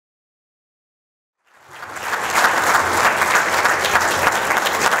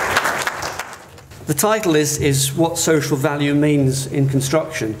The title is What Social Value Means in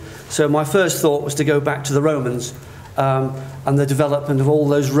Construction. So my first thought was to go back to the Romans and the development of all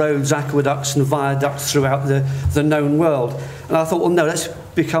those roads, aqueducts and viaducts throughout the known world. And I thought, well, no, let's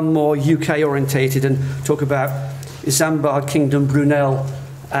become more UK orientated and talk about Isambard Kingdom, Brunel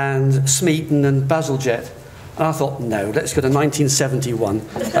and Smeaton and Bazalgette. And I thought, no, let's go to 1971.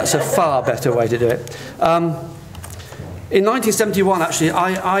 That's a far better way to do it. In 1971, actually,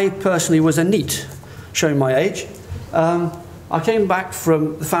 I personally was a NEET, showing my age. I came back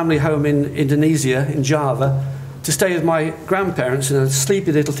from the family home in Indonesia, in Java, to stay with my grandparents in a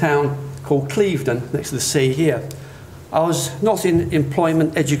sleepy little town called Clevedon, next to the sea here. I was not in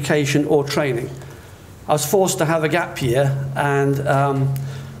employment, education, or training. I was forced to have a gap year, and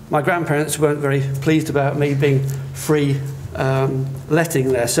my grandparents weren't very pleased about me being free letting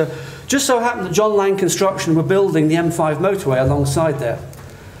there. So just so happened that John Lang Construction were building the M5 motorway alongside there.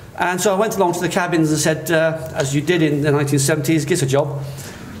 And so I went along to the cabins and said, as you did in the 1970s, get a job.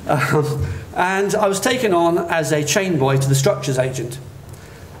 And I was taken on as a chain boy to the structures agent.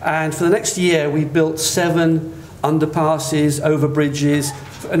 And for the next year, we built 7 underpasses, overbridges,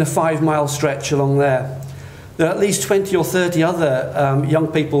 and a 5-mile stretch along there. There are at least 20 or 30 other young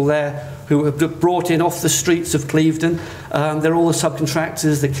people there who were brought in off the streets of Clevedon. They're all the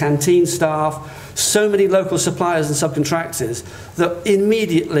subcontractors, the canteen staff, so many local suppliers and subcontractors that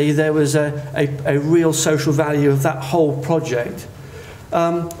immediately there was a real social value of that whole project.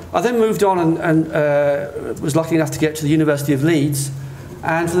 I then moved on and was lucky enough to get to the University of Leeds.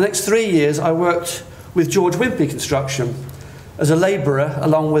 And for the next 3 years, I worked with George Wimpey Construction as a labourer,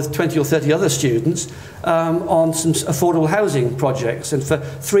 along with 20 or 30 other students, on some affordable housing projects. And for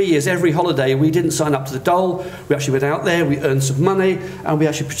 3 years, every holiday, we didn't sign up to the dole. We actually went out there, we earned some money, and we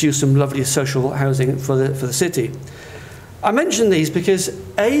actually produced some lovely social housing for the city. I mention these because,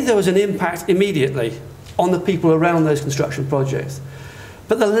 A, there was an impact immediately on the people around those construction projects.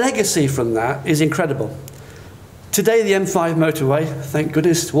 But the legacy from that is incredible. Today, the M5 motorway, thank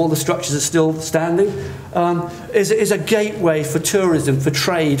goodness, all the structures are still standing, is a gateway for tourism, for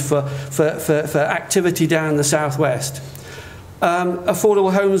trade, for activity down the southwest.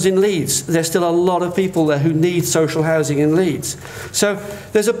 Affordable homes in Leeds, there's still a lot of people there who need social housing in Leeds. So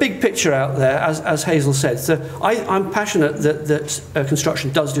there's a big picture out there, as Hazel said. So I'm passionate that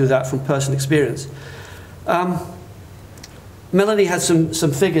construction does do that from personal experience. Melanie had some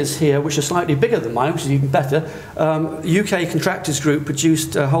figures here which are slightly bigger than mine, which is even better. UK Contractors Group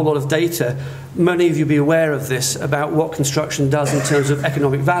produced a whole lot of data. Many of you will be aware of this, about what construction does in terms of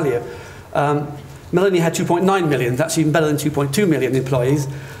economic value. Melanie had 2.9 million. That's even better than 2.2 million employees.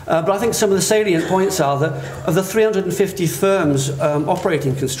 But I think some of the salient points are that of the 350 firms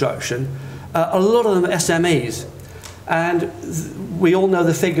operating construction, a lot of them are SMEs. And we all know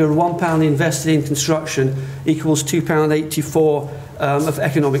the figure of £1 invested in construction equals £2.84 of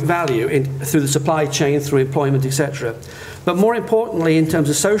economic value through the supply chain, through employment, etc. But more importantly, in terms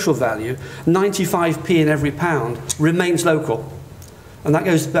of social value, 95p in every pound remains local. And that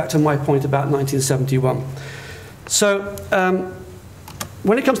goes back to my point about 1971. So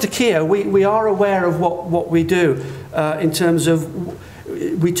when it comes to Kier, we are aware of what we do in terms of,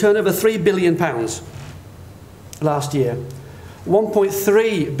 we turn over £3 billion last year.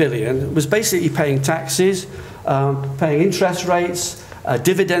 1.3 billion was basically paying taxes, paying interest rates,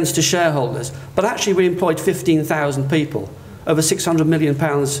 dividends to shareholders. But actually we employed 15,000 people. Over £600 million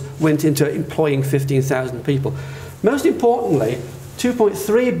went into employing 15,000 people. Most importantly,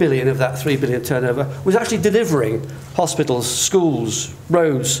 2.3 billion of that 3 billion turnover was actually delivering hospitals, schools,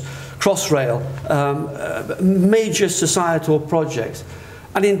 roads, Crossrail, major societal projects.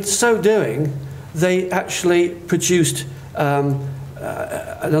 And in so doing, they actually produced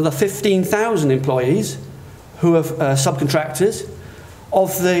another 15,000 employees who are subcontractors.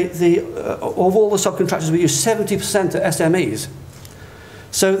 Of all the subcontractors we use, 70% are SMEs.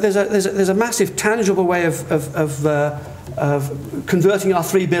 So there's a massive tangible way of converting our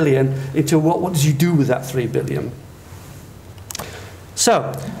 3 billion into what does you do with that 3 billion.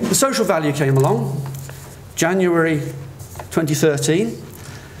 So the social value came along, January 2013.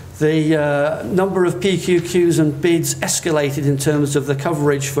 The number of PQQs and bids escalated in terms of the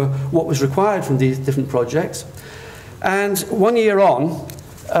coverage for what was required from these different projects. And 1 year on,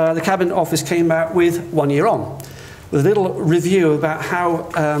 the Cabinet Office came out with 1 year on, with a little review about how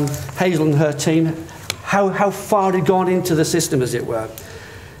Hazel and her team, how far it had gone into the system, as it were.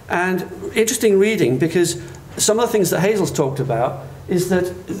 And interesting reading, because some of the things that Hazel's talked about is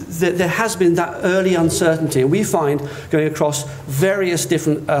that there has been that early uncertainty, and we find going across various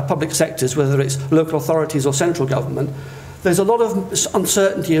different public sectors, whether it's local authorities or central government, there's a lot of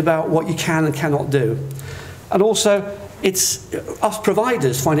uncertainty about what you can and cannot do. And also, us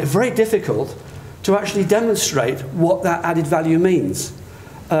providers find it very difficult to actually demonstrate what that added value means,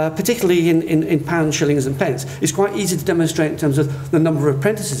 particularly in pounds, shillings and pence. It's quite easy to demonstrate in terms of the number of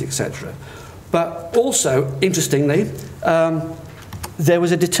apprentices, etc. But also, interestingly, there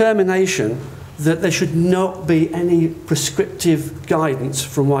was a determination that there should not be any prescriptive guidance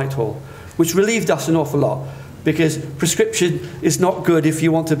from Whitehall, which relieved us an awful lot, because prescription is not good if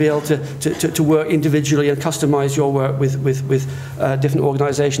you want to be able to work individually and customise your work with different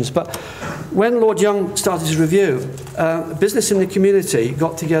organisations. But when Lord Young started his review, business in the community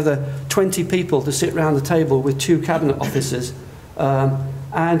got together 20 people to sit round the table with 2 cabinet officers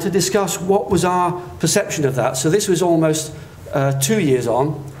and to discuss what was our perception of that. So this was almost 2 years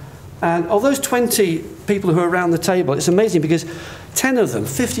on. And of those 20 people who were around the table, it's amazing because 10 of them,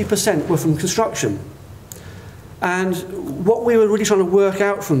 50%, were from construction. And what we were really trying to work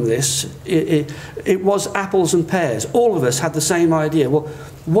out from this, it was apples and pears. All of us had the same idea. Well,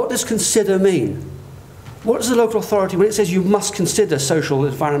 what does consider mean? What does the local authority, when it says you must consider social,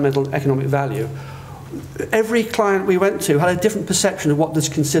 environmental, and economic value, every client we went to had a different perception of what does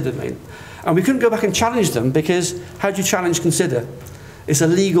consider mean. And we couldn't go back and challenge them, because how do you challenge consider? It's a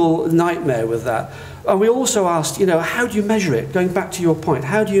legal nightmare with that. And we also asked, you know, how do you measure it? Going back to your point,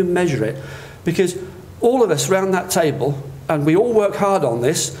 how do you measure it? Because all of us around that table, and we all work hard on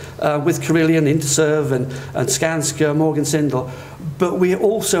this with Carillion, Interserve and Skanska, Morgan Sindall, but we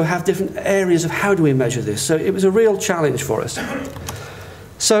also have different areas of how do we measure this. So it was a real challenge for us.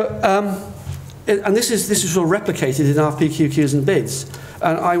 So, and this is sort of replicated in our PQQs and bids.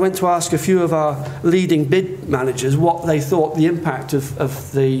 And I went to ask a few of our leading bid managers what they thought the impact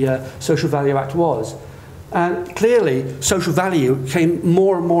of the Social Value Act was. And clearly, social value came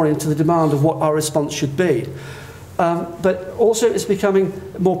more and more into the demand of what our response should be. But also it's becoming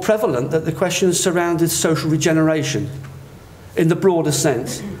more prevalent that the questions surrounded social regeneration in the broader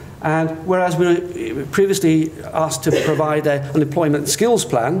sense. And whereas we were previously asked to provide an employment skills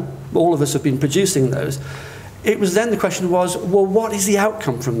plan, all of us have been producing those, it was then the question was, well, what is the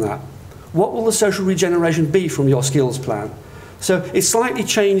outcome from that? What will the social regeneration be from your skills plan? So it's slightly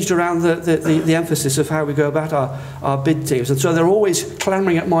changed around the emphasis of how we go about our bid teams. And so they're always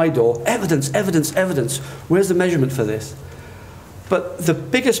clamouring at my door, evidence, evidence, evidence. Where's the measurement for this? But the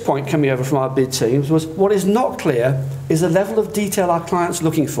biggest point coming over from our bid teams was what is not clear is the level of detail our clients are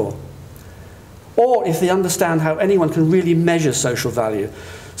looking for, or if they understand how anyone can really measure social value.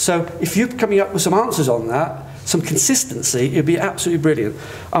 So if you're coming up with some answers on that, some consistency, it'd be absolutely brilliant.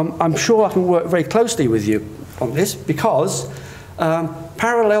 I'm sure I can work very closely with you on this, because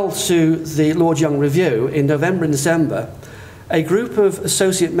parallel to the Lord Young review in November and December, a group of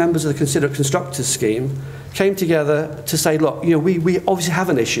associate members of the Considerate Constructors Scheme came together to say, look, you know, we obviously have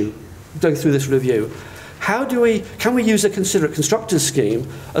an issue going through this review. Can we use a Considerate Constructors Scheme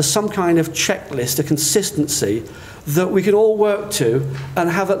as some kind of checklist, a consistency that we can all work to and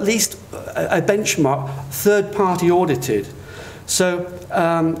have at least a benchmark third-party audited? So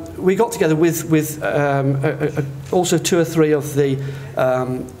we got together with also 2 or 3 of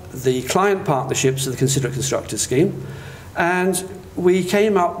the client partnerships of the Considerate Constructors Scheme, and we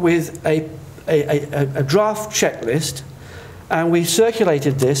came up with a draft checklist, and we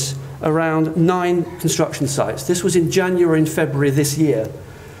circulated this around 9 construction sites. This was in January and February this year.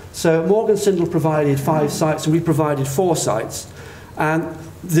 So Morgan Sindall provided 5 sites, and we provided 4 sites. And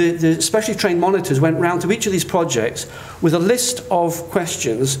the specially trained monitors went round to each of these projects with a list of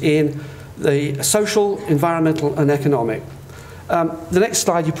questions in the social, environmental and economic. The next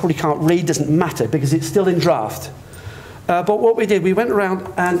slide you probably can't read, doesn't matter because it's still in draft. But what we did, we went around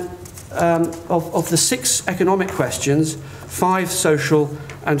and of the 6 economic questions, 5 social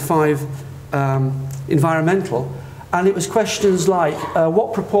and 5 environmental. And it was questions like,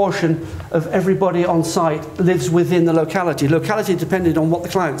 what proportion of everybody on site lives within the locality? Locality depended on what the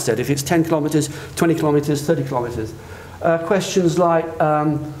client said, if it's 10 kilometres, 20 kilometres, 30 kilometres. Questions like,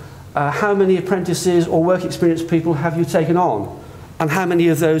 how many apprentices or work experienced people have you taken on? And how many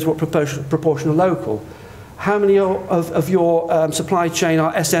of those, what proportion are local? How many of your supply chain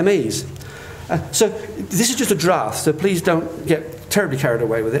are SMEs? So this is just a draft, so please don't get terribly carried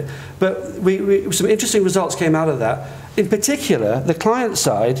away with it. But some interesting results came out of that. In particular, the client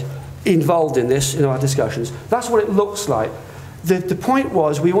side involved in this, in our discussions, that's what it looks like. The point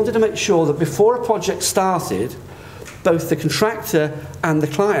was we wanted to make sure that before a project started, both the contractor and the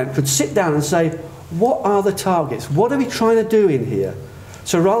client could sit down and say, what are the targets? What are we trying to do in here?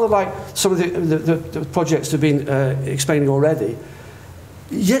 So rather like some of the projects have been explaining already,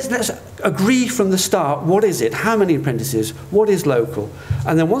 yes, let's agree from the start, what is it? How many apprentices? What is local?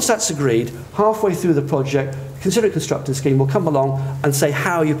 And then once that's agreed, halfway through the project, Considerate Constructors Scheme will come along and say,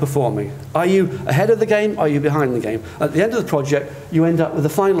 how are you performing? Are you ahead of the game? Are you behind the game? At the end of the project, you end up with a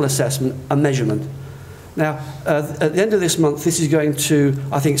final assessment and measurement. Now, at the end of this month, this is going to,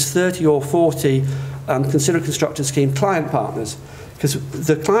 I think it's 30 or 40 Considerate Constructors Scheme client partners, because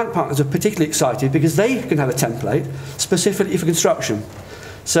the client partners are particularly excited because they can have a template specifically for construction.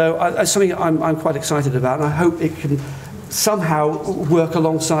 So it's something I'm quite excited about, and I hope it can somehow work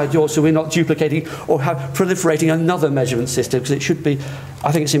alongside yours so we're not duplicating or proliferating another measurement system, because it should be,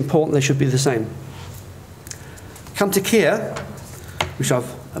 I think it's important they should be the same. Come to Kier, which I'm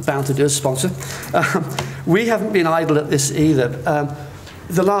bound to do as a sponsor. We haven't been idle at this either.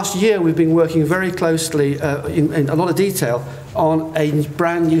 The last year we've been working very closely in a lot of detail on a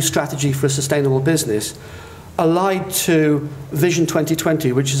brand new strategy for a sustainable business, allied to Vision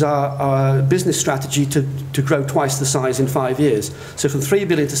 2020, which is our business strategy to grow twice the size in 5 years. So from 3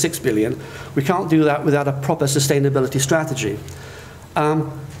 billion to 6 billion, we can't do that without a proper sustainability strategy.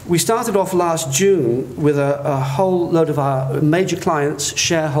 We started off last June with a whole load of our major clients,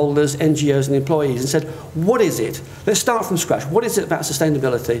 shareholders, NGOs and employees, and said, what is it? Let's start from scratch. What is it about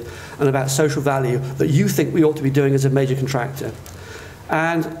sustainability and about social value that you think we ought to be doing as a major contractor?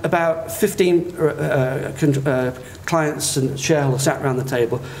 And about 15 clients and shareholders sat around the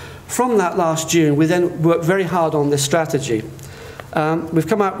table. From that last June, we then worked very hard on this strategy. We've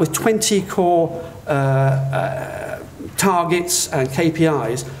come out with 20 core targets and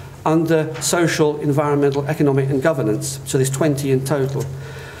KPIs under social, environmental, economic and governance. So there's 20 in total.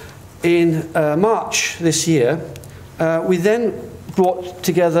 In March this year, we then brought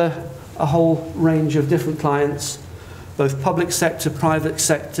together a whole range of different clients, both public sector, private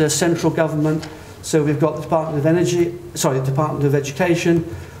sector, central government. So we've got the Department of Department of Education,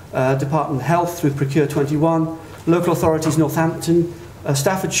 Department of Health through Procure 21, local authorities Northampton,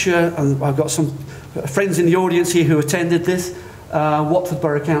 Staffordshire, and I've got some friends in the audience here who attended this, Watford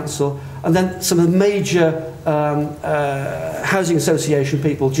Borough Council, and then some of the major housing association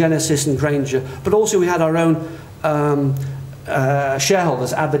people, Genesis and Granger, but also we had our own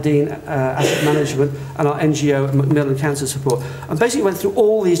shareholders, Aberdeen Asset Management, and our NGO, Macmillan Cancer Support, and basically went through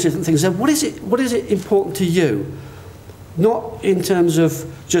all these different things. And what is it important to you? Not in terms of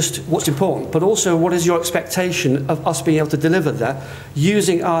just what's important, but also what is your expectation of us being able to deliver that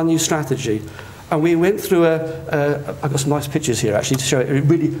using our new strategy. And we went through I've got some nice pictures here actually to show it,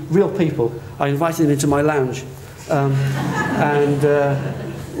 really real people. I invited them into my lounge.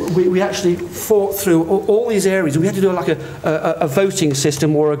 We actually fought through all these areas. We had to do like a voting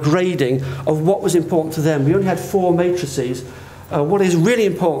system or a grading of what was important to them. We only had 4 matrices. What is really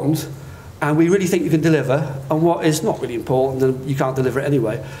important and we really think you can deliver, and what is not really important and you can't deliver it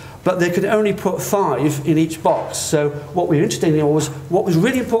anyway. But they could only put 5 in each box. So what we were interested in was what was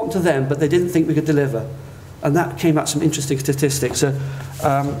really important to them, but they didn't think we could deliver. And that came out some interesting statistics. So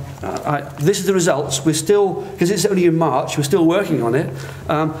this is the results. We're still, because it's only in March, we're still working on it.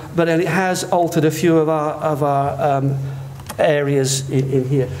 But then it has altered a few of our areas in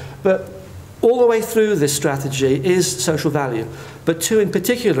here. But all the way through this strategy is social value. But 2 in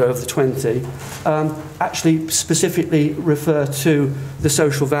particular of the 20 actually specifically refer to the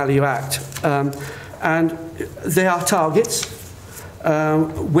Social Value Act. And they are targets.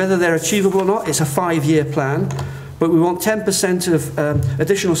 Whether they're achievable or not, it's a 5-year plan. But we want 10% of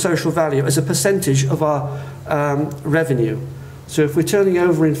additional social value as a percentage of our revenue. So if we're turning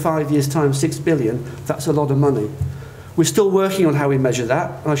over in 5 years' time 6 billion, that's a lot of money. We're still working on how we measure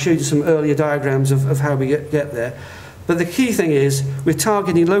that. And I showed you some earlier diagrams of how we get there. But the key thing is we're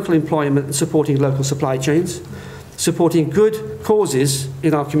targeting local employment and supporting local supply chains, supporting good causes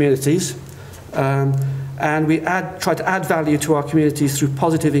in our communities, and we try to add value to our communities through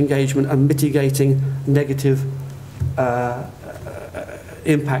positive engagement and mitigating negative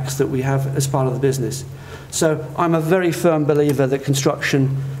impacts that we have as part of the business. So I'm a very firm believer that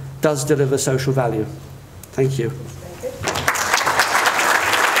construction does deliver social value. Thank you.